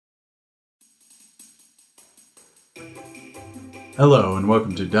Hello and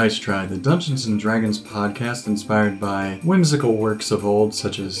welcome to Dice Try, the Dungeons & Dragons podcast inspired by whimsical works of old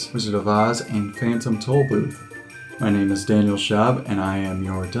such as Wizard of Oz and Phantom Tollbooth. My name is Daniel Schaub and I am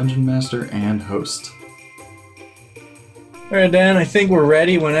your Dungeon Master and host. Alright, Dan, I think we're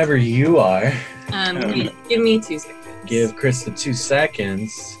ready whenever you are. Give me 2 seconds. Give Krista 2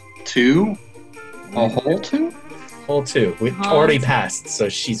 seconds. 2? A whole 2? Whole 2. We already passed, so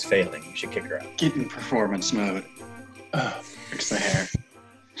she's failing. You should kick her out. Get in performance mode. Fix the hair.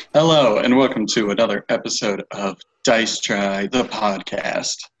 Hello, and welcome to another episode of Dice Try, the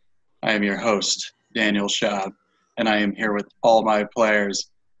podcast. I am your host, Daniel Schaub, and I am here with all my players.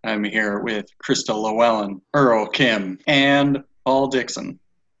 I'm here with Krista Llewellyn, Earl Kim, and Paul Dixon.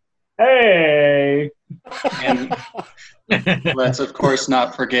 Hey! And let's, of course,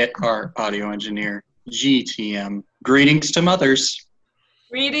 not forget our audio engineer, GTM. Greetings to mothers.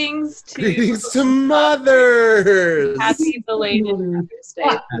 Greetings to mothers! Happy belated Mother's Day.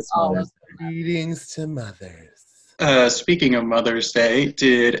 All of them. Greetings to mothers. Speaking of Mother's Day,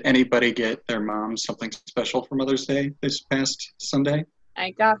 did anybody get their mom something special for Mother's Day this past Sunday?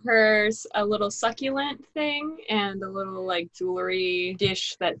 I got her a little succulent thing and a little jewelry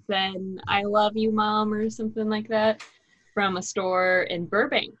dish that said, "I love you, Mom," or something like that, from a store in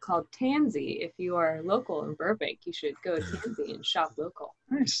Burbank called Tansy. If you are local in Burbank, you should go to Tansy and shop local.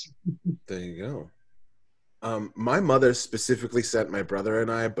 Nice. There you go. My mother specifically sent my brother and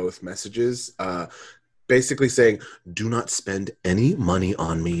I both messages basically saying, "Do not spend any money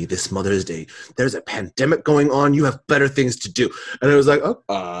on me this Mother's Day. There's a pandemic going on. You have better things to do." And I was like,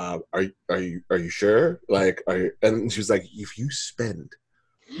 "Oh, are you sure? And she was like, "If you spend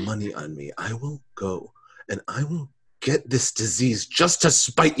money on me, I will go and I will get this disease just to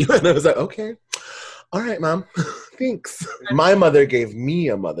spite you." And I was like, "Okay, all right, Mom, thanks." My mother gave me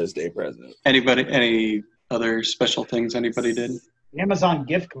a Mother's Day present. Any other special things anybody did? Amazon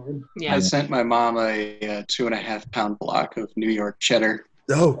gift card. Yeah. I sent my mom a 2.5 pound block of New York cheddar.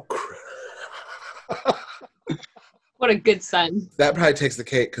 Oh, crap. What a good son. That probably takes the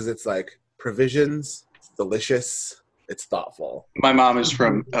cake because it's like provisions, it's delicious, it's thoughtful. My mom is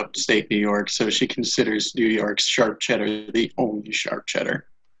from upstate New York, so she considers New York's sharp cheddar the only sharp cheddar.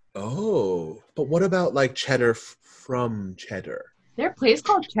 Oh, but what about cheddar from cheddar? Is there a place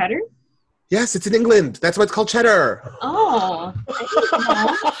called Cheddar? Yes, it's in England. That's why it's called cheddar. Oh, I didn't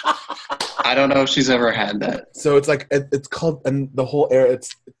know. I don't know if she's ever had that. So it's called, and the whole area,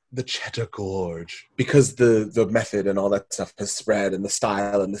 it's the Cheddar Gorge, because the method and all that stuff has spread, and the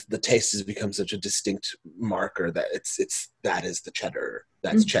style and the taste has become such a distinct marker that that is the cheddar.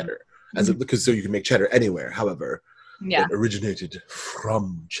 That's cheddar, because so you can make cheddar anywhere. However, Yeah. it originated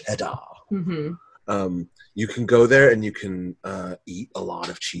from cheddar. Mm-hmm. You can go there and you can eat a lot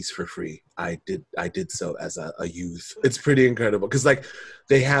of cheese for free. I did so as a youth. It's pretty incredible because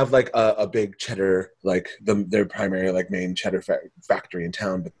they have a big cheddar, their primary main cheddar factory in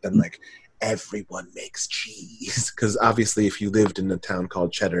town, but then everyone makes cheese because obviously if you lived in a town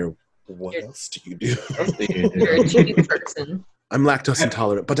called Cheddar, what else do you do? You're a cheese person. I'm lactose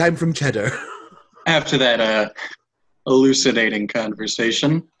intolerant, but I'm from Cheddar. After that elucidating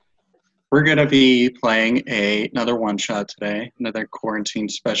conversation, we're going to be playing another one-shot today, another quarantine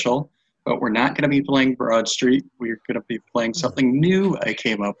special, but we're not going to be playing Broad Street. We're going to be playing something new I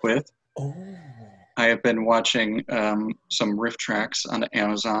came up with. Oh. I have been watching some riff tracks on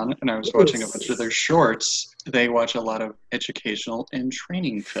Amazon, and I was watching a bunch of their shorts. They watch a lot of educational and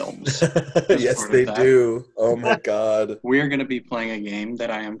training films. Yes, they do. Oh, my God. We're going to be playing a game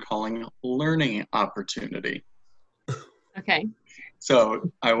that I am calling Learning Opportunity. Okay. So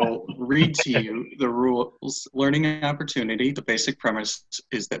I will read to you the rules. Learning Opportunity, the basic premise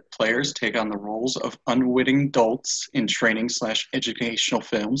is that players take on the roles of unwitting adults in training/educational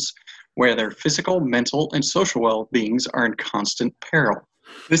films where their physical, mental, and social well-beings are in constant peril.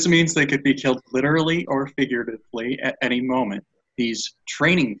 This means they could be killed literally or figuratively at any moment. These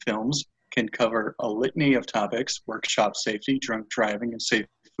training films can cover a litany of topics: workshop safety, drunk driving, and safe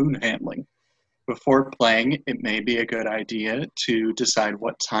food handling. Before playing, it may be a good idea to decide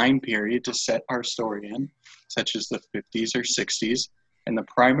what time period to set our story in, such as the 50s or 60s, and the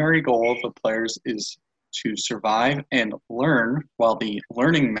primary goal of the players is to survive and learn, while the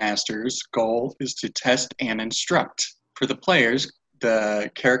learning master's goal is to test and instruct. For the players,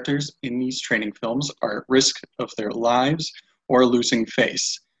 the characters in these training films are at risk of their lives or losing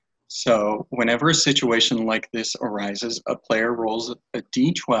face. So whenever a situation like this arises, a player rolls a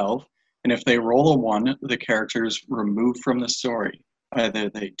d12, and if they roll a 1, the character is removed from the story. Either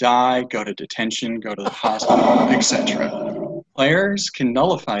they die, go to detention, go to the hospital, etc. Players can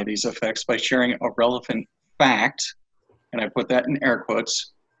nullify these effects by sharing a relevant fact, and I put that in air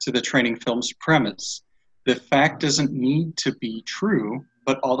quotes, to the training film's premise. The fact doesn't need to be true,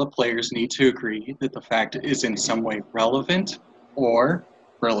 but all the players need to agree that the fact is in some way relevant or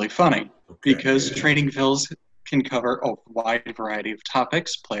really funny. Because training films can cover a wide variety of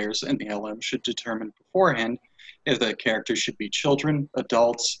topics, players and the LM should determine beforehand if the characters should be children,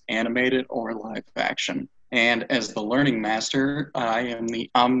 adults, animated, or live action. And as the learning master, I am the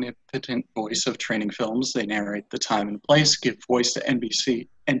omnipotent voice of training films. They narrate the time and place, give voice to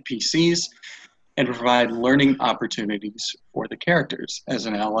NPCs, and provide learning opportunities for the characters. As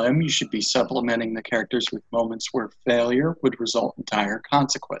an LM, you should be supplementing the characters with moments where failure would result in dire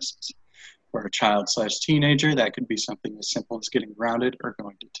consequences. For a child/teenager, that could be something as simple as getting grounded or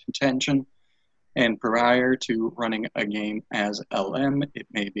going to detention. And prior to running a game as LM, it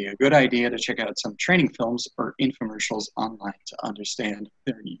may be a good idea to check out some training films or infomercials online to understand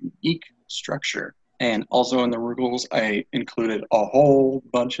their unique structure. And also in the rules, I included a whole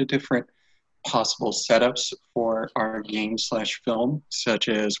bunch of different possible setups for our game/film, such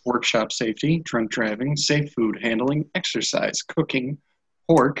as workshop safety, drunk driving, safe food handling, exercise, cooking,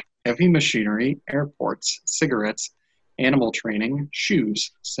 pork, heavy machinery, airports, cigarettes, animal training,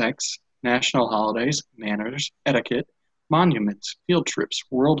 shoes, sex, national holidays, manners, etiquette, monuments, field trips,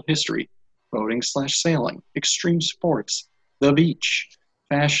 world history, boating/sailing, extreme sports, the beach,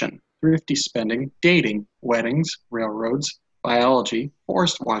 fashion, thrifty spending, dating, weddings, railroads, biology,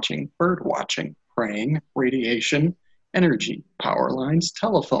 forest watching, bird watching, praying, radiation, energy, power lines,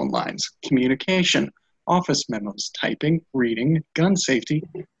 telephone lines, communication, office memos, typing, reading, gun safety,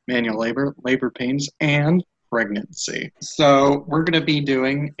 manual labor, labor pains, and pregnancy. So we're going to be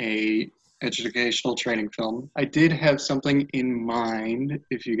doing a educational training film. I did have something in mind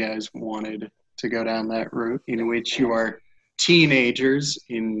if you guys wanted to go down that route, in which you are teenagers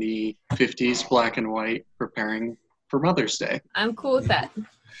in the 50s, black and white, preparing for Mother's Day. I'm cool with that.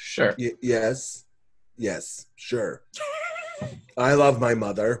 Sure. Yes, sure. I love my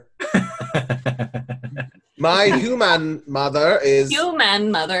mother. My human mother is Human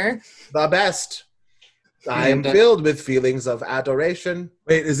mother. the best. I am filled with feelings of adoration.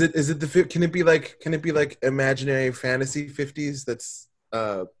 Wait, can it be like imaginary fantasy 50s that's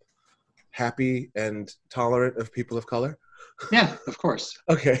happy and tolerant of people of color? Yeah, of course.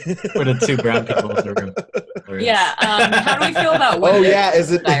 Okay. Or the two brown people in the room. Yeah. How do we feel about women? Oh yeah,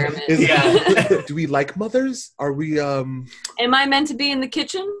 environment? Do we like mothers? Are we Am I meant to be in the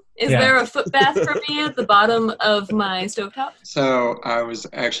kitchen? Is there a foot bath for me at the bottom of my stovetop? So I was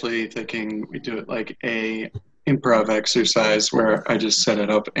actually thinking we do it like a improv exercise where I just set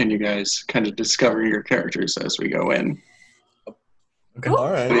it up and you guys kind of discover your characters as we go in. Okay. All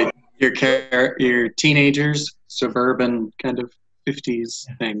right. Your teenagers, suburban kind of 50s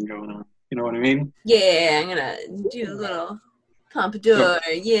thing going on. You know what I mean? Yeah, I'm gonna do a little pompadour.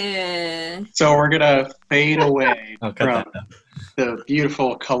 Yeah. So we're gonna fade away I'll from cut that the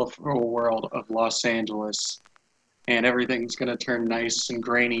beautiful, colorful world of Los Angeles, and everything's gonna turn nice and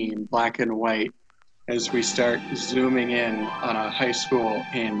grainy and black and white as we start zooming in on a high school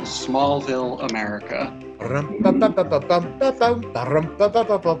in Smallville, America.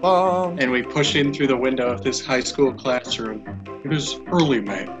 And we push in through the window of this high school classroom. It is early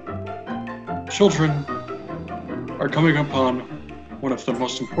May. Children are coming upon one of the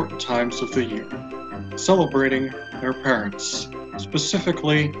most important times of the year, celebrating their parents,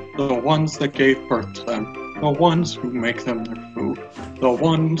 specifically the ones that gave birth to them, the ones who make them their food, the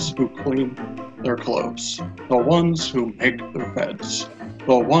ones who clean their clothes, the ones who make their beds,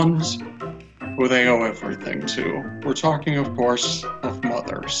 the ones who they owe everything to. We're talking, of course, of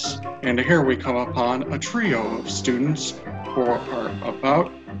mothers. And here we come upon a trio of students who are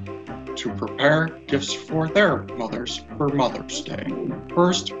about to prepare gifts for their mothers for Mother's Day.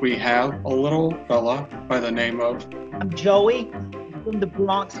 First, we have a little fella by the name of... I'm Joey. I'm from the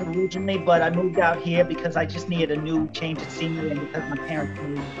Bronx originally, but I moved out here because I just needed a new change of scenery and because my parents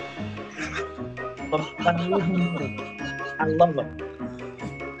moved. But I love my mother. I love her.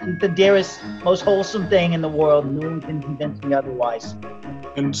 She's the dearest, most wholesome thing in the world. No one can convince me otherwise.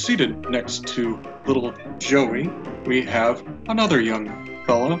 And seated next to little Joey, we have another young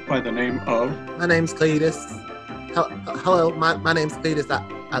fella by the name of... My name's Cletus. Hello, my name's Cletus.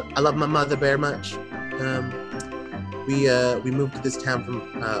 I love my mother very much. We moved to this town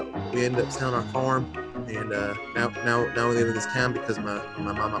from we ended up selling our farm, and now we live in this town because my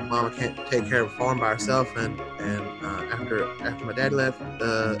mama can't take care of a farm by herself, and after my dad left,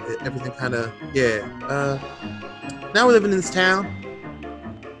 everything kind of now we're living in this town.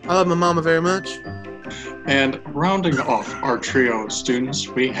 I love my mama very much. And rounding off our trio of students,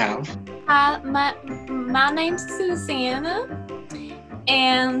 we have... Hi, my name's Susanna,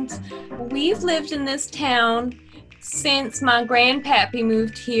 and we've lived in this town since my grandpappy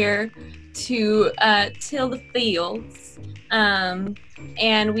moved here to till the fields,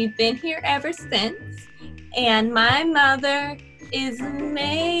 and we've been here ever since. And my mother is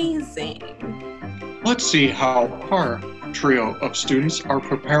amazing. Let's see how our trio of students are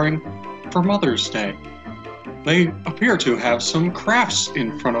preparing for Mother's Day. They appear to have some crafts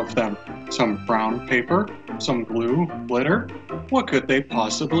in front of them. Some brown paper, some glue, glitter. What could they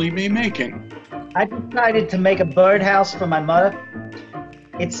possibly be making? I decided to make a birdhouse for my mother.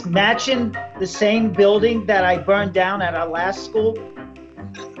 It's matching the same building that I burned down at our last school.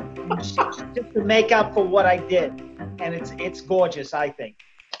 Just to make up for what I did. And it's gorgeous, I think.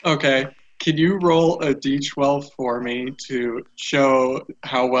 Okay. Can you roll a d12 for me to show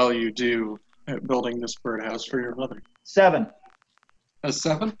how well you do at building this birdhouse for your mother? 7. A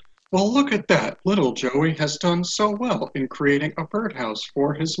 7? Well, look at that. Little Joey has done so well in creating a birdhouse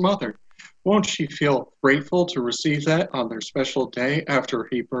for his mother. Won't she feel grateful to receive that on their special day after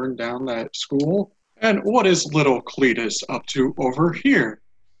he burned down that school? And what is little Cletus up to over here?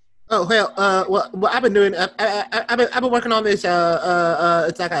 Oh well, I've been doing. I've been working on this.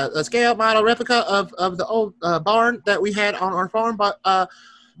 It's like a scale model replica of the old barn that we had on our farm, but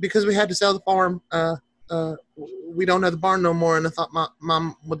because we had to sell the farm, we don't have the barn no more. And I thought my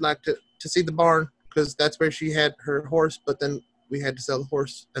mom would like to see the barn because that's where she had her horse. But then we had to sell the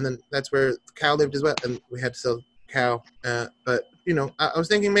horse, and then that's where the cow lived as well, and we had to sell the cow. But you know, I was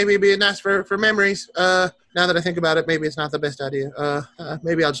thinking maybe it'd be nice for memories. Now that I think about it, maybe it's not the best idea.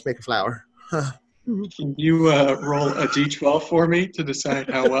 Maybe I'll just make a flower. Can you roll a d12 for me to decide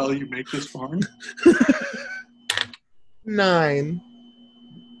how well you make this barn? 9.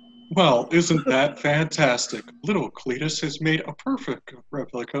 Well, isn't that fantastic? Little Cletus has made a perfect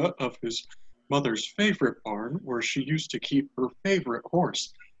replica of his mother's favorite barn where she used to keep her favorite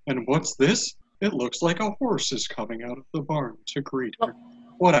horse. And what's this? It looks like a horse is coming out of the barn to greet her.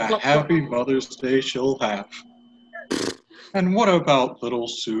 What a happy Mother's Day she'll have. And what about little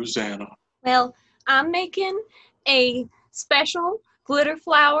Susanna? Well, I'm making a special glitter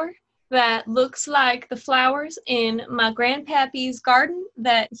flower that looks like the flowers in my grandpappy's garden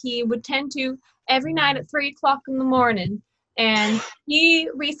that he would tend to every night at 3 o'clock in the morning. And he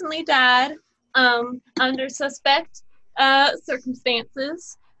recently died under suspect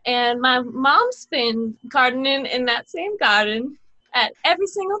circumstances. And my mom's been gardening in that same garden at every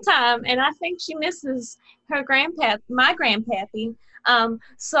single time, and I think she misses her my grandpappy.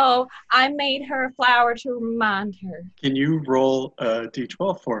 So I made her a flower to remind her. Can you roll a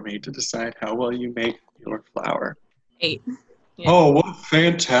d12 for me to decide how well you make your flower? 8. Yeah. Oh, what a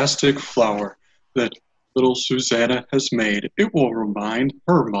fantastic flower that little Susanna has made. It will remind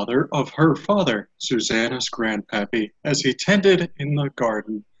her mother of her father, Susanna's grandpappy, as he tended in the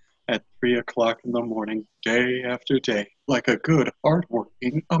garden at 3 o'clock in the morning, day after day, like a good,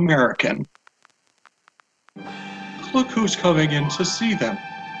 hard-working American. Look who's coming in to see them.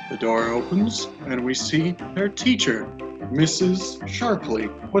 The door opens, and we see their teacher, Mrs. Sharpley.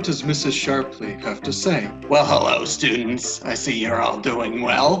 What does Mrs. Sharpley have to say? Well, hello, students. I see you're all doing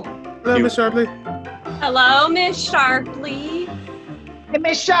well. Hello, Miss Sharpley. Hello, Miss Sharpley. Hey,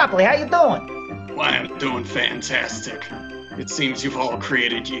 Miss Sharpley, how you doing? Why, I'm doing fantastic. It seems you've all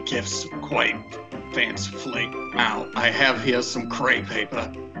created your gifts quite fancifully. Now, I have here some crepe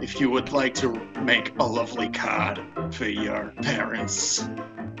paper. If you would like to make a lovely card for your parents,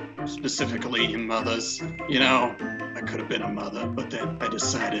 specifically your mothers. You know, I could have been a mother, but then I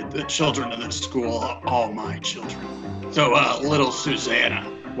decided the children of this school are all my children. So, little Susanna,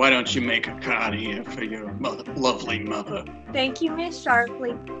 why don't you make a card here for your lovely mother? Thank you, Miss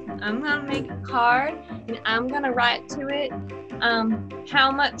Sharpley. I'm gonna make a card, and I'm gonna write to it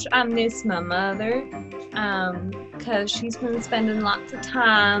how much I miss my mother, because she's been spending lots of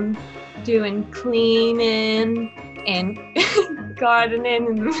time doing cleaning and gardening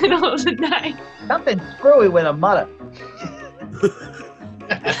in the middle of the night. Something screwy with a mother.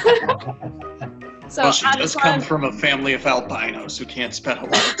 So well, she does come from a family of albinos who can't spend a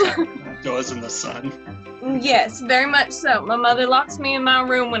lot of time outdoors in the sun. Yes, very much so. My mother locks me in my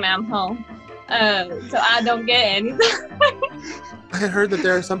room when I'm home, so I don't get anything. I had heard that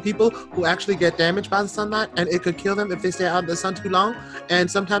there are some people who actually get damaged by the sunlight, and it could kill them if they stay out in the sun too long. And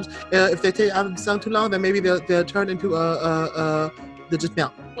sometimes, if they stay out in the sun too long, then maybe they'll turn into they'll just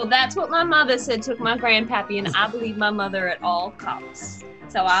melt. Well, that's what my mother said took my grandpappy, and I believe my mother at all costs.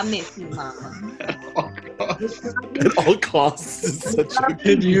 So I miss you, Mama. At all costs is such a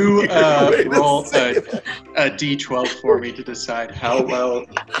Can you weird way to roll say a d12 for me to decide how well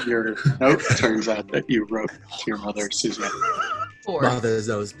your note turns out that you wrote to your mother, Suzanne? 4. Mothers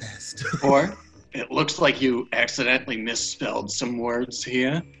knows best. Or it looks like you accidentally misspelled some words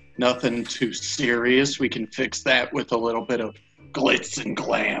here. Nothing too serious. We can fix that with a little bit of glitz and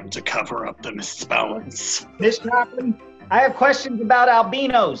glam to cover up the misspellings. Miss Joplin, I have questions about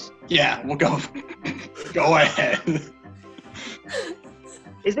albinos. Yeah, we'll go. Go ahead.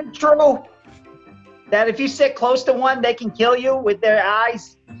 Is it true that if you sit close to one, they can kill you with their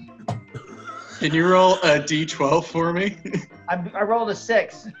eyes? Can you roll a d12 for me? I rolled a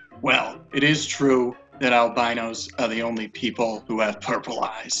 6. Well, it is true that albinos are the only people who have purple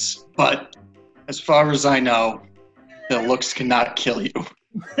eyes. But as far as I know, the looks cannot kill you.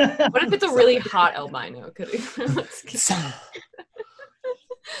 What if it's a really hot albino?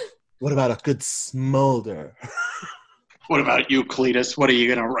 What about a good smolder? What about you, Cletus? What are you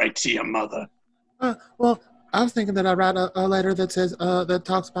going to write to your mother? Well, I was thinking that I write a letter that says that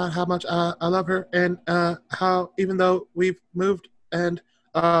talks about how much I love her and how even though we've moved and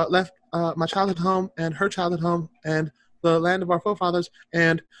left my childhood home and her childhood home and the land of our forefathers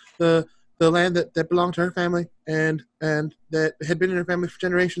and the land that belonged to her family and that had been in her family for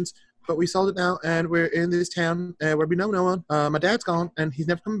generations, but we sold it now and we're in this town where we know no one. My dad's gone and he's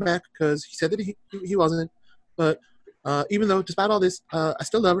never coming back because he said that he wasn't. But even though, despite all this, I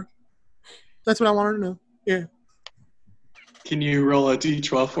still love her. That's what I wanted to know. Yeah. Can you roll a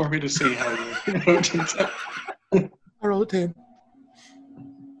d12 for me to see how your note turns out? I rolled a 10.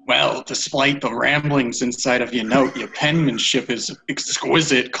 Well, despite the ramblings inside of your note, your penmanship is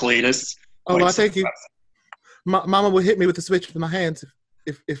exquisite, Cletus. Oh, well, thank you. Mama would hit me with the switch with my hands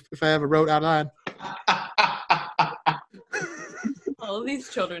if I ever wrote out loud. All these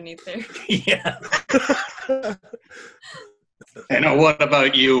children need therapy. Yeah. And what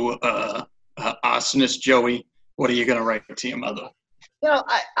about you, arsonist Joey? What are you going to write to your mother? You know,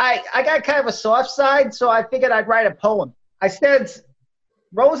 I got kind of a soft side, so I figured I'd write a poem. I said,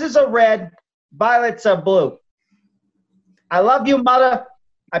 roses are red, violets are blue. I love you, mother.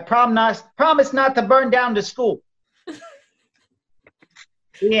 I promise not to burn down the school.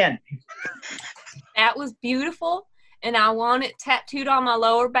 The end. That was beautiful, and I want it tattooed on my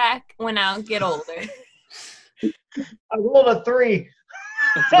lower back when I get older. I rolled a 3.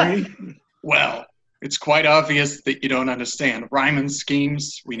 A 3? Well, it's quite obvious that you don't understand rhyming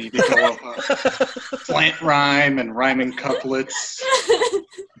schemes. We need to go over plant rhyme and rhyming couplets.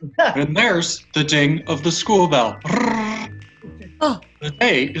 And there's the ding of the school bell. The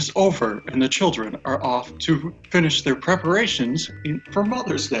day is over and the children are off to finish their preparations for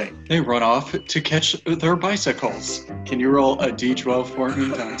Mother's Day. They run off to catch their bicycles. Can you roll a d12 for me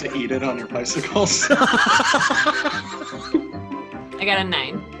not to eat it on your bicycles? I got a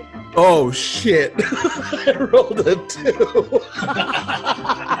 9. Oh, shit. I rolled a 2.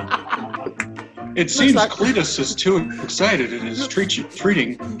 It seems Cletus is too excited and is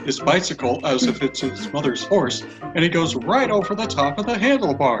treating his bicycle as if it's his mother's horse, and he goes right over the top of the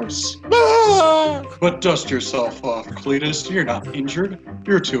handlebars. But dust yourself off, Cletus. You're not injured.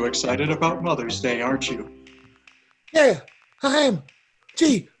 You're too excited about Mother's Day, aren't you? Yeah, I am.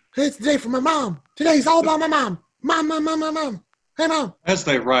 Gee, it's the day for my mom. Today's all about my mom. Mom. Hey, Mom. As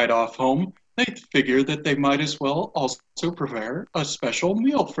they ride off home, they figure that they might as well also prepare a special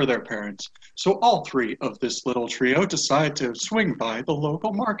meal for their parents. So all three of this little trio decide to swing by the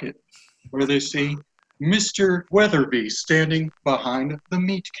local market, where they see Mr. Weatherby standing behind the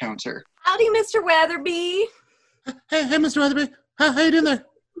meat counter. Howdy, Mr. Weatherby. Hey, Mr. Weatherby. How you doing there?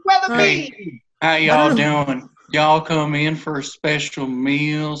 Weatherby! How y'all doing? Y'all come in for a special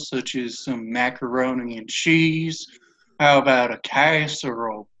meal, such as some macaroni and cheese. How about a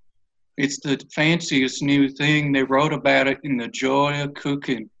casserole? It's the fanciest new thing. They wrote about it in the Joy of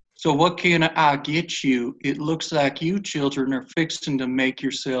Cooking. So what can I get you? It looks like you children are fixing to make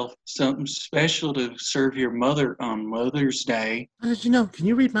yourself something special to serve your mother on Mother's Day. How did you know? Can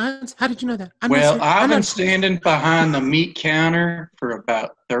you read minds? How did you know that? I've been standing behind the meat counter for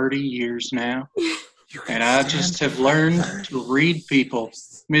about 30 years now. And I just have learned to read people.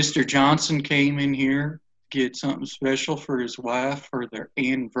 Mr. Johnson came in here to get something special for his wife for their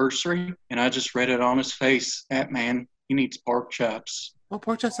anniversary. And I just read it on his face. That man, he needs pork chops. Oh,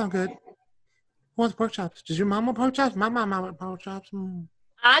 pork chops sound good. Who wants pork chops? Does your mom want pork chops? My mom wanted pork chops.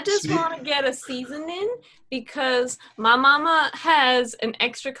 I just want to get a seasoning because my mama has an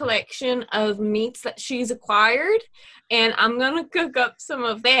extra collection of meats that she's acquired, and I'm going to cook up some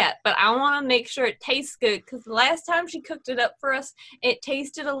of that, but I want to make sure it tastes good because the last time she cooked it up for us, it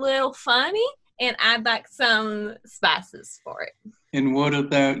tasted a little funny, and add back some spices for it. And what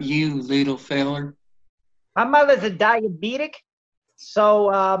about you, little feller? My mother's a diabetic, so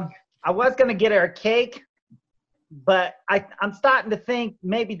I was gonna get her a cake, but I'm starting to think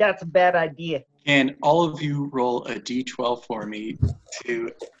maybe that's a bad idea. Can all of you roll a d12 for me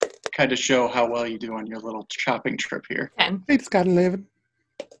to kind of show how well you do on your little shopping trip here? 10. It's got 11.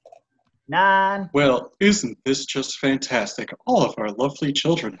 9. Well, isn't this just fantastic? All of our lovely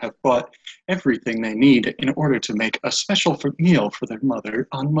children have bought everything they need in order to make a special meal for their mother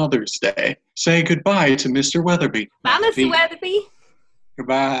on Mother's Day. Say goodbye to Mr. Weatherby. Bye, Mr. Weatherby.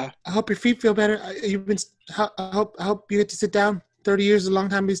 Goodbye. I hope your feet feel better. I hope you get to sit down. 30 years is a long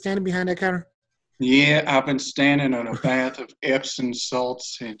time to be standing behind that counter. Yeah, I've been standing in a bath of Epsom salt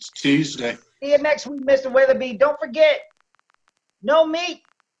since Tuesday. See you next week, Mr. Weatherby. Don't forget, no meat,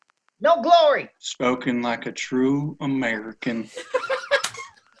 no glory. Spoken like a true American.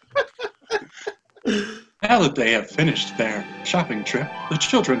 Now that they have finished their shopping trip, the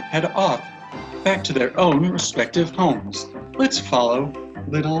children head off back to their own respective homes. Let's follow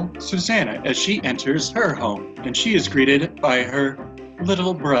little Susanna as she enters her home, and she is greeted by her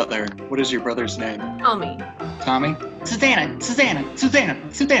little brother. What is your brother's name? Tommy. Tommy? Susanna.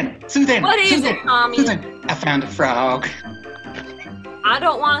 What is it, Tommy? Susanna, I found a frog. I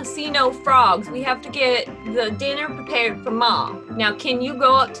don't want to see no frogs. We have to get the dinner prepared for Mom. Now, can you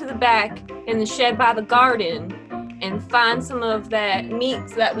go up to the back in the shed by the garden and find some of that meat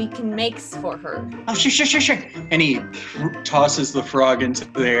so that we can make for her? Oh, sure. And he tosses the frog into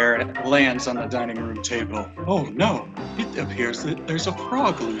the air and it lands on the dining room table. Oh no, it appears that there's a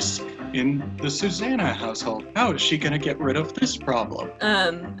frog loose in the Susanna household. How is she gonna get rid of this problem?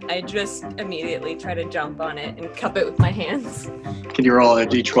 I just immediately try to jump on it and cup it with my hands. Can you roll a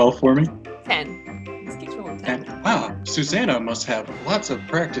d12 for me? 10. This keeps rolling 10. And wow, Susanna must have lots of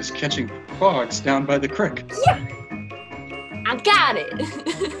practice catching frogs down by the creek. Yeah! I got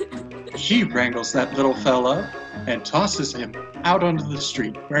it! She wrangles that little fella and tosses him out onto the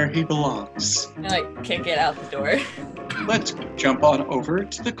street where he belongs. I kick it out the door. Let's jump on over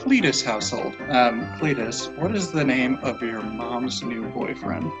to the Cletus household. Cletus, what is the name of your mom's new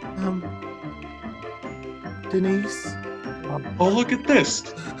boyfriend? Denise. Oh, look at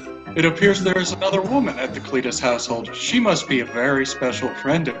this. It appears there is another woman at the Cletus household. She must be a very special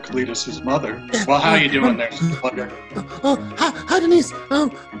friend of Cletus's mother. Well, how you doing there, Slugger? Hi, Denise. I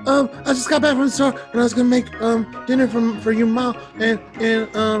just got back from the store and I was gonna make dinner for you, Mom. And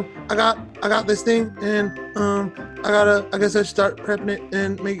I got this thing and I guess I should start prepping it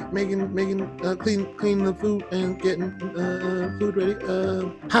and clean the food and getting food ready.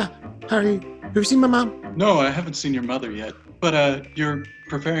 How are you? Have you seen my mom? No, I haven't seen your mother yet. But you're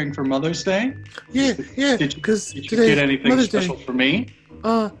preparing for Mother's Day? Yeah. Did you today get anything Mother's special Day. for me?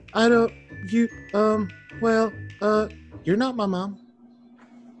 I don't. You're not my mom.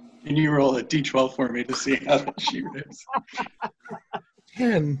 Can you roll a d12 for me to see how she is?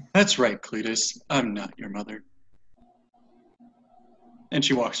 10. That's right, Cletus. I'm not your mother. And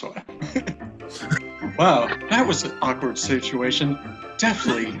she walks away. Wow, that was an awkward situation.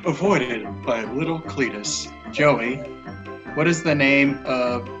 Definitely avoided by little Cletus. Joey, what is the name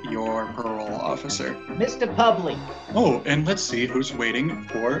of your parole officer? Mr. Public. Oh, and let's see who's waiting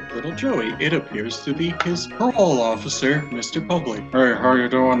for little Joey. It appears to be his parole officer, Mr. Public. Hey, how you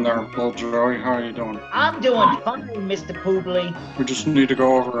doing there, little Joey? How you doing? I'm doing fine, Mr. Public. We just need to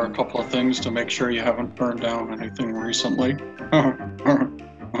go over a couple of things to make sure you haven't burned down anything recently.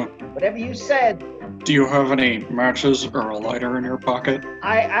 Whatever you said. Do you have any matches or a lighter in your pocket?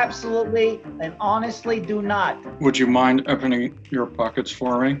 I absolutely and honestly do not. Would you mind opening your pockets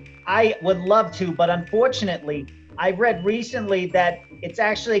for me? I would love to, but unfortunately, I read recently that it's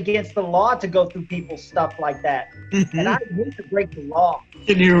actually against the law to go through people's stuff like that. And I hate to break the law.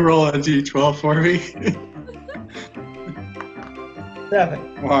 Can you roll a d12 for me?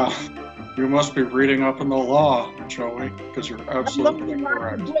 7. Wow. You must be reading up in the law, Joey, because you're absolutely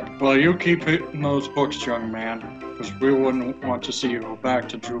correct. Well, you keep hitting those books, young man, because we wouldn't want to see you go back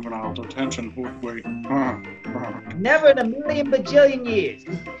to juvenile detention, would we? Never in a million bajillion years.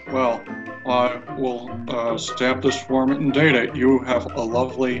 Well, I will stamp this form and date it. You have a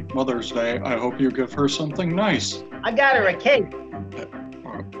lovely Mother's Day. I hope you give her something nice. I got her a cake.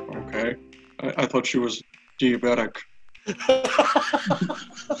 Okay. I thought she was diabetic.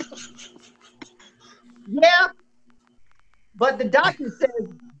 Yeah, but the doctor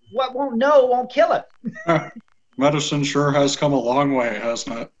says what won't kill her. Medicine sure has come a long way,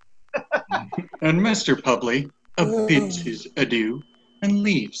 hasn't it? And Mr. Public bids his adieu and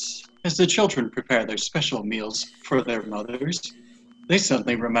leaves. As the children prepare their special meals for their mothers, they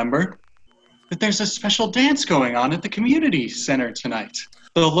suddenly remember that there's a special dance going on at the community center tonight.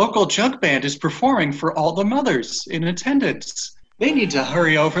 The local jug band is performing for all the mothers in attendance. They need to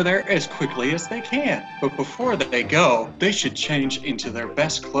hurry over there as quickly as they can. But before they go, they should change into their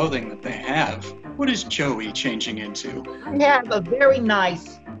best clothing that they have. What is Joey changing into? I have a very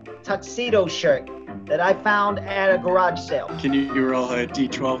nice tuxedo shirt that I found at a garage sale. Can you roll a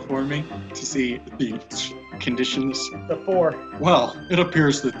D12 for me to see the conditions? The 4. Well, it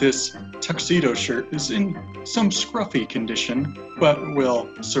appears that this tuxedo shirt is in some scruffy condition, but will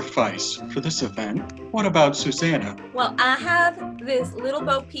suffice for this event. What about Susanna? Well, I have this little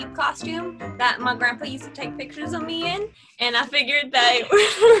Bo Peep costume that my grandpa used to take pictures of me in, and I figured that it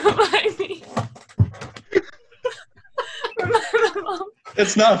would remind me. Remind my mom.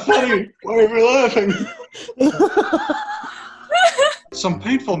 It's not funny. Why are we laughing? Some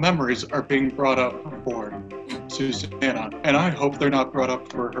painful memories are being brought up for Susanna, and I hope they're not brought up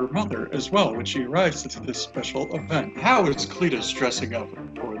for her mother as well when she arrives at this special event. How is Cletus dressing up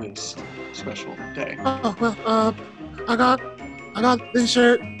for this special day? Oh, well, I got this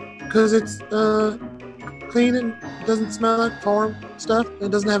shirt because it's clean and it doesn't smell like farm stuff. And it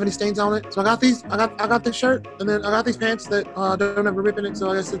doesn't have any stains on it. So I got these. I got this shirt, and then I got these pants that don't have a rip in it. So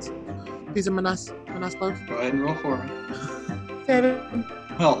I guess these are my nice clothes. Go ahead and roll for me. 7.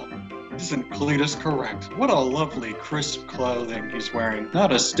 Well, isn't Cletus correct? What a lovely, crisp clothing he's wearing.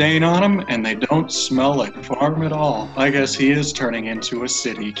 Not a stain on him, and they don't smell like farm at all. I guess he is turning into a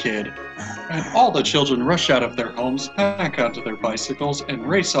city kid. And all the children rush out of their homes, back onto their bicycles, and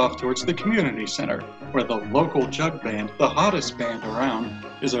race off towards the community center, where the local jug band, the hottest band around,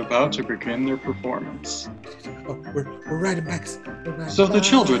 is about to begin their performance. Oh, we're riding bikes. So the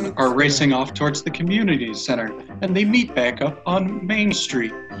children are racing off towards the community center, and they meet back up on Main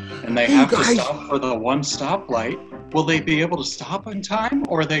Street. And they have to stop for the one stoplight. Will they be able to stop in time,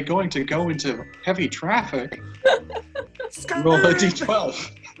 or are they going to go into heavy traffic? Roll a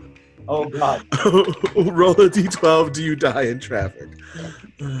d12. Oh, God. Roll a d12. Do you die in traffic?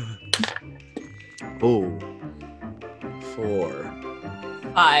 Oh. 4.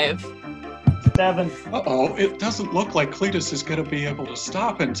 5. 7. Uh-oh, it doesn't look like Cletus is going to be able to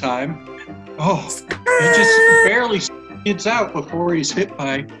stop in time. Oh, he just barely skids out before he's hit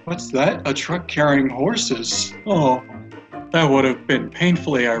by, what's that? A truck carrying horses. Oh, that would have been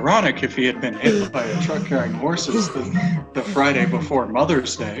painfully ironic if he had been hit by a truck carrying horses the Friday before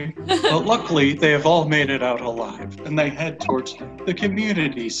Mother's Day. But luckily, they have all made it out alive, and they head towards the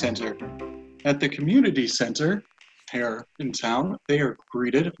community center. At the community center, here in town, they are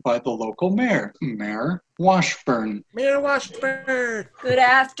greeted by the local mayor, Mayor Washburn. Mayor Washburn. Good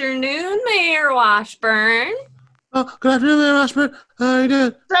afternoon, Mayor Washburn. Oh, good afternoon, Mayor Washburn. How are you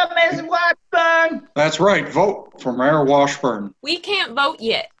doing? What's up, Miss Washburn? That's right, vote for Mayor Washburn. We can't vote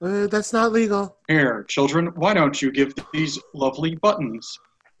yet. That's not legal. Here, children, why don't you give these lovely buttons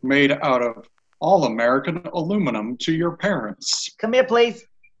made out of all-American aluminum to your parents? Come here, please.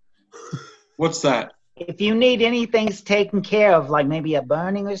 What's that? If you need anything taken care of, like maybe a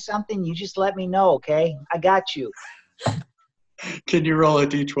burning or something, you just let me know, okay? I got you. Can you roll a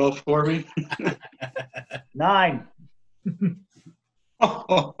d12 for me? 9.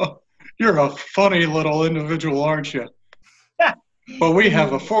 You're a funny little individual, aren't you? But we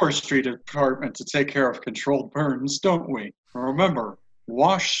have a forestry department to take care of controlled burns, don't we? Remember,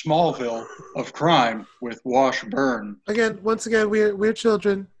 wash Smallville of crime with Washburn. Once again, we're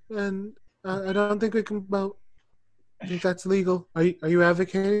children, and I don't think we can vote. I think that's legal. Are you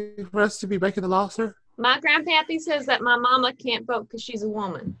advocating for us to be breaking the law, sir? My grandpappy says that my mama can't vote because she's a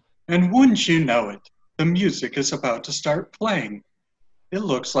woman. And wouldn't you know it, the music is about to start playing. It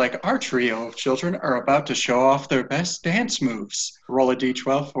looks like our trio of children are about to show off their best dance moves. Roll a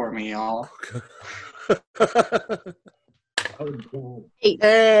d12 for me, y'all. 8.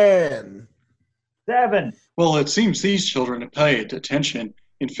 10. 7. Well, it seems these children paid attention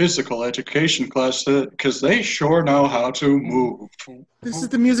in physical education class because they sure know how to move. This is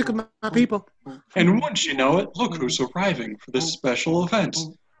the music of my people. And once you know it, look who's arriving for this special event.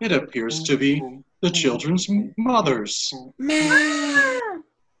 It appears to be the children's mothers.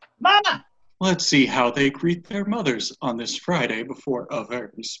 Mama! Let's see how they greet their mothers on this Friday before a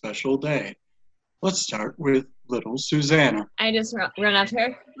very special day. Let's start with little Susanna. I just run up to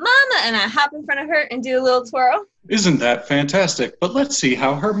her, Mama, and I hop in front of her and do a little twirl. Isn't that fantastic? But let's see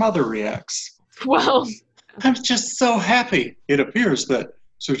how her mother reacts. Well, I'm just so happy. It appears that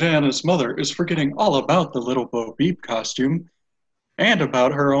Susanna's mother is forgetting all about the little Bo Peep costume and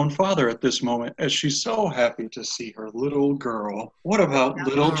about her own father at this moment, as she's so happy to see her little girl. What about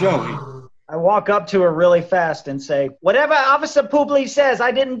little Joey? I walk up to her really fast and say, whatever Officer Poobly says,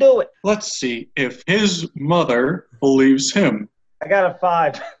 I didn't do it. Let's see if his mother believes him. I got a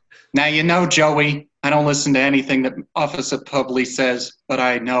 5. Now, you know, Joey, I don't listen to anything that Officer Poobly says, but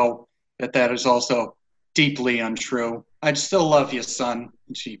I know that is also deeply untrue. I'd still love you, son.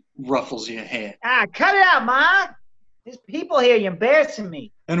 And she ruffles your hair. Cut it out, Ma. There's people here. You're embarrassing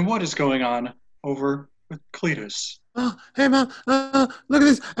me. And what is going on over with Cletus? Oh, hey, Mom, look at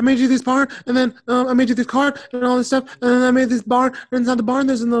this. I made you this barn, and then I made you this card and all this stuff, and then I made this barn, and inside the barn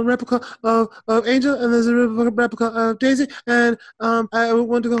there's a replica of Angel, and there's a replica of Daisy, and I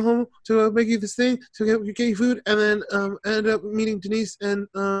went to go home to make you this thing to get you food, and then I ended up meeting Denise, and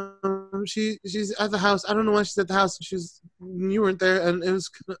she's at the house. I don't know why she's at the house. You weren't there, and it was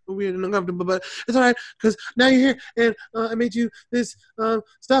weird and uncomfortable, but it's all right, because now you're here, and I made you this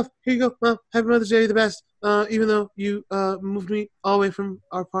stuff. Here you go, Mom. Happy Mother's Day, the best. Even though you moved me all the way from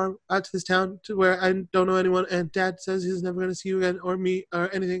our farm out to this town to where I don't know anyone, and Dad says he's never going to see you again or me or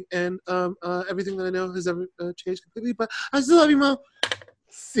anything, and everything that I know has ever changed completely, but I still love you, Mom.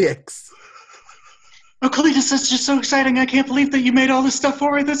 6. Oh, Cletus, that's just so exciting. I can't believe that you made all this stuff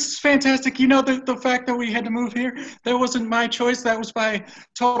for me. This is fantastic. You know, the fact that we had to move here, that wasn't my choice. That was by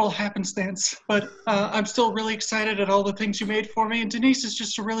total happenstance. But I'm still really excited at all the things you made for me. And Denise is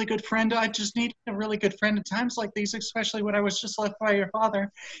just a really good friend. I just need a really good friend at times like these, especially when I was just left by your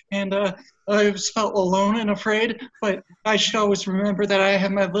father. And I just felt alone and afraid. But I should always remember that I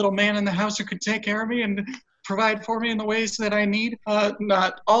have my little man in the house who could take care of me and provide for me in the ways that I need.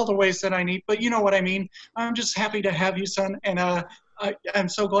 Not all the ways that I need, but you know what I mean. I'm just happy to have you, son, and I'm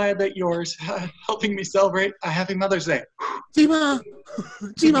so glad that you're helping me celebrate a happy Mother's Day. Gima,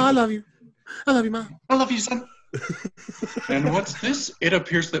 I love you. I love you, Ma. I love you, son. And what's this? It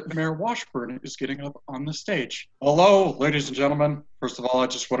appears that Mayor Washburn is getting up on the stage. Hello, ladies and gentlemen. First of all, I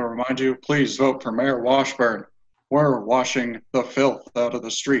just want to remind you, please vote for Mayor Washburn. We're washing the filth out of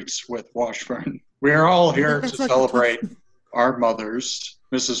the streets with Washburn. We are all here to celebrate our mothers,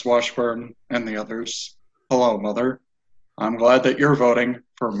 Mrs. Washburn and the others. Hello, Mother. I'm glad that you're voting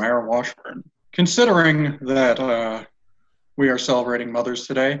for Mayor Washburn. Considering that we are celebrating mothers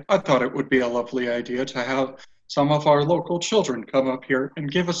today, I thought it would be a lovely idea to have some of our local children come up here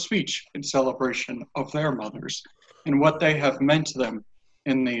and give a speech in celebration of their mothers and what they have meant to them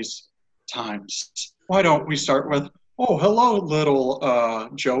in these times. Why don't we start with, oh, hello,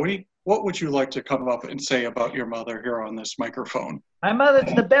 little Joey. What would you like to come up and say about your mother here on this microphone? My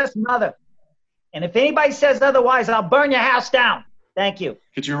mother's the best mother. And if anybody says otherwise, I'll burn your house down. Thank you.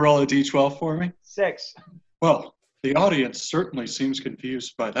 Could you roll a D12 for me? 6. Well, the audience certainly seems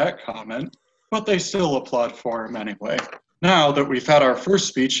confused by that comment, but they still applaud for him anyway. Now that we've had our first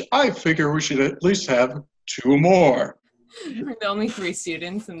speech, I figure we should at least have 2 more. We're the only 3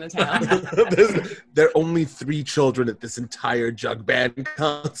 students in the town. There are only 3 children at this entire jug band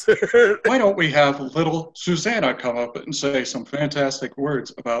concert. Why don't we have little Susanna come up and say some fantastic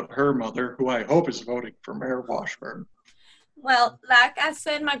words about her mother, who I hope is voting for Mayor Washburn. Well, like I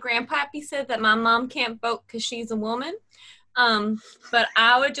said, my grandpappy said that my mom can't vote because she's a woman. But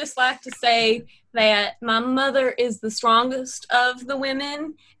I would just like to say that my mother is the strongest of the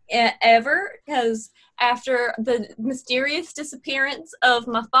women ever, because after the mysterious disappearance of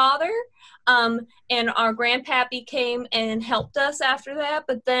my father, and our grandpappy came and helped us after that,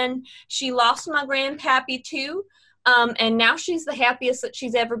 but then she lost my grandpappy too. And now she's the happiest that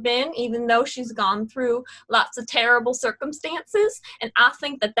she's ever been, even though she's gone through lots of terrible circumstances. And I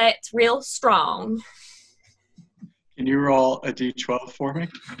think that that's real strong. Can you roll a D12 for me?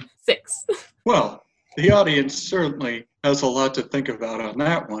 6. Well, the audience certainly has a lot to think about on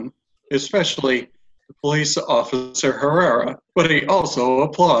that one, especially Police Officer Herrera, but he also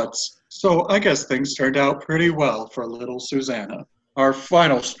applauds. So I guess things turned out pretty well for little Susanna. Our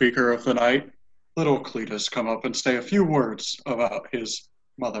final speaker of the night, little Cletus, come up and say a few words about his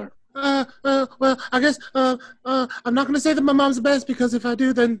mother. Well, I guess I'm not going to say that my mom's the best, because if I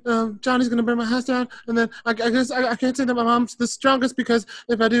do, then Johnny's going to burn my house down, and then I guess I can't say that my mom's the strongest, because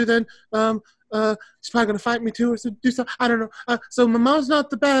if I do, then she's probably going to fight me too, or do something. I don't know. So my mom's not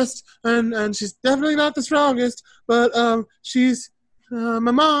the best, and she's definitely not the strongest, but she's my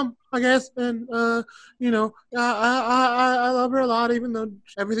mom, I guess, and you know, I love her a lot, even though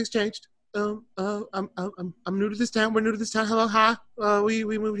everything's changed. I'm new to this town. We're new to this town. Hello, hi.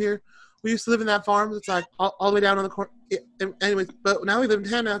 We moved here. We used to live in that farm. It's like all the way down on the corner. Yeah, anyways, but now we live in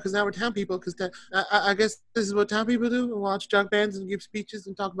town now, because now we're town people. Because I guess this is what town people do: watch jug bands and give speeches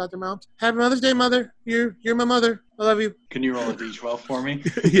and talk about their moms. Happy Mother's Day, Mother. You're my mother. I love you. Can you roll a D12 for me?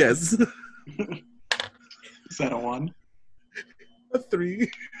 Yes. Is that a 1? A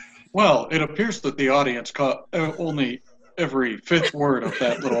 3. Well, it appears that the audience caught only every fifth word of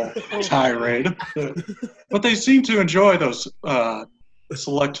that little tirade. But they seem to enjoy those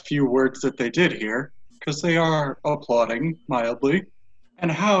select few words that they did hear, because they are applauding mildly.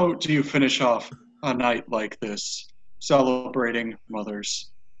 And how do you finish off a night like this, celebrating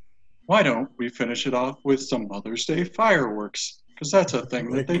mothers? Why don't we finish it off with some Mother's Day fireworks? Because that's a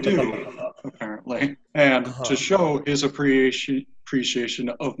thing that they do, apparently. And to show his appreciation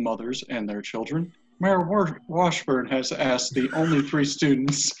of mothers and their children, Mayor Washburn has asked the only 3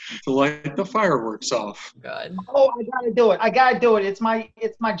 students to light the fireworks off. God. Oh, I gotta do it. It's my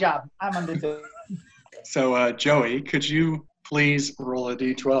job. I'm gonna do it. So, Joey, could you please roll a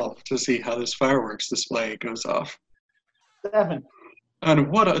d12 to see how this fireworks display goes off? 7.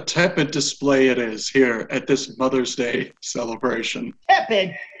 And what a tepid display it is here at this Mother's Day celebration.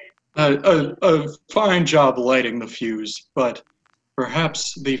 Tepid. A fine job lighting the fuse, but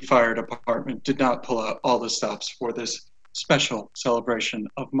perhaps the fire department did not pull out all the stops for this special celebration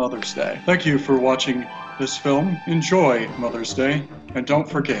of Mother's Day. Thank you for watching this film. Enjoy Mother's Day. And don't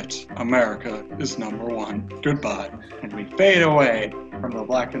forget, America is #1. Goodbye. And we fade away from the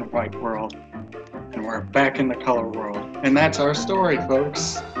black and white world, and we're back in the color world. And that's our story,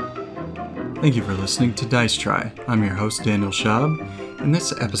 folks. Thank you for listening to Dice Try. I'm your host, Daniel Schaub, and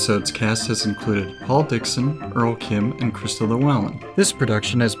this episode's cast has included Paul Dixon, Earl Kim, and Crystal Llewellyn. This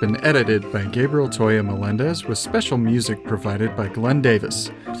production has been edited by Gabriel Toya Melendez with special music provided by Glenn Davis.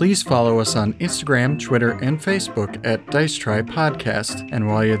 Please follow us on Instagram, Twitter, and Facebook at Dice Try Podcast. And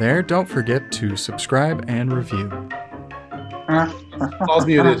while you're there, don't forget to subscribe and review. Paul's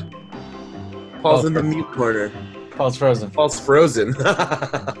muted. Paul's in the mute corner. Paul's frozen. Paul's frozen.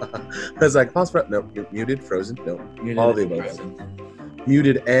 I was like, Paul's frozen. No, you're muted, frozen. No, Muted all the and above. frozen.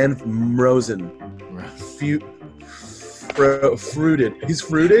 Muted and frozen. Fruited. He's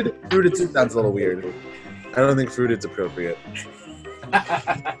fruited? Fruited sounds a little weird. I don't think fruited's appropriate.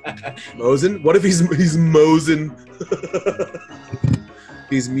 Mosen? What if he's Mosen?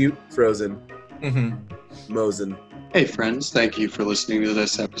 He's mute, frozen. Mm-hmm. Mosen. Hey friends, thank you for listening to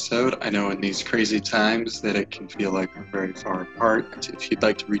this episode. I know in these crazy times that it can feel like we're very far apart. If you'd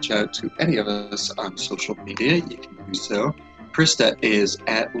like to reach out to any of us on social media, you can do so. Krista is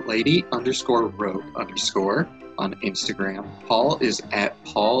at lady_rope_ on Instagram. Paul is at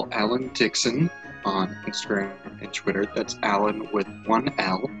Paul Allen Dixon on Instagram and Twitter. That's Allen with 1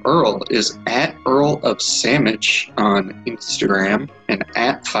 L. Earl is at Earl of Sandwich on Instagram and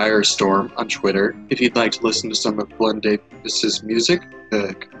at Firestorm on Twitter. If you'd like to listen to some of Glenn Davis's music,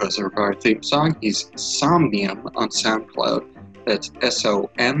 the composer of our theme song, he's Somnium on SoundCloud. That's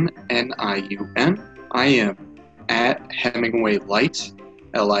SOMNIUM. I am at Hemingway Light,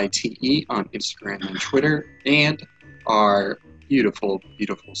 LITE on Instagram and Twitter, and our beautiful,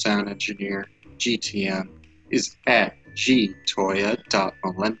 beautiful sound engineer, GTM, is at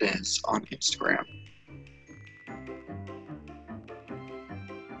gtoya.melendez on Instagram.